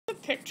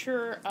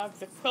picture of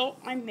the quilt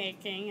I'm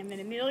making and that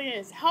Amelia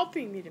is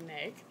helping me to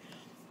make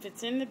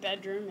that's in the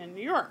bedroom in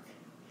New York.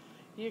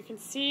 You can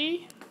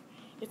see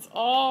it's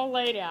all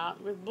laid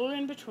out with blue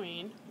in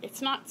between.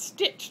 It's not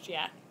stitched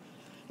yet.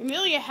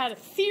 Amelia had a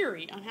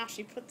theory on how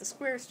she put the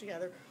squares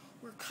together.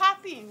 We're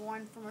copying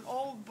one from an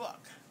old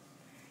book.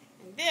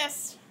 And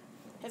this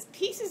has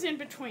pieces in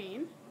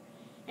between.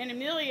 And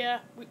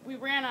Amelia, we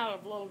ran out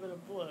of a little bit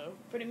of blue,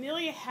 but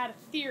Amelia had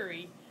a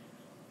theory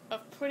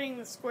of putting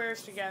the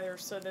squares together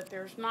so that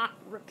there's not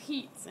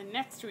repeats and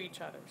next to each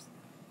other,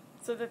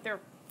 so that there are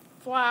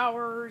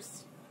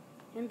flowers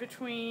in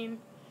between.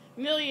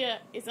 Amelia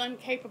is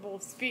incapable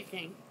of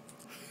speaking.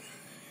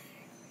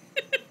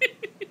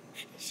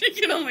 She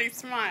can only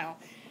smile.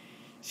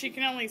 She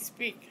can only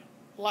speak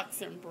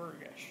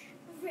Luxembourgish.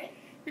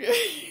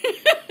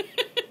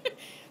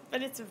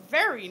 But it's a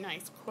very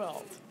nice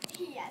quilt.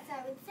 Yes,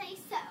 I would say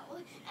so.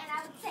 And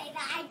I would say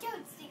that I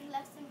don't speak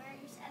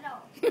Luxembourgish at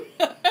all.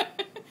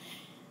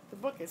 The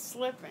book is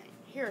slipping.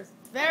 Here it's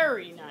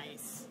very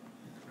nice.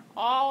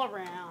 All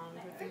around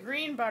with the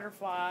green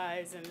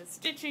butterflies and the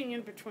stitching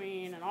in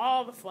between and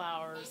all the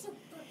flowers.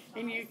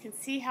 And you can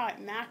see how it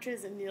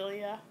matches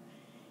Amelia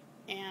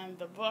and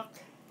the book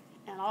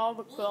and all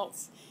the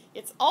quilts.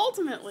 It's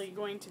ultimately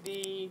going to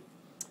be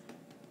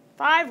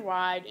 5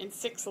 wide and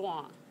 6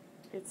 long.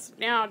 It's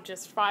now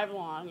just 5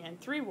 long and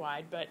 3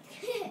 wide, but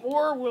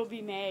more will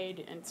be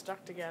made and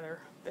stuck together.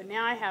 But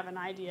now I have an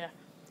idea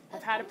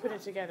of how to put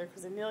it together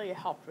because Amelia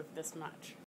helped with this much.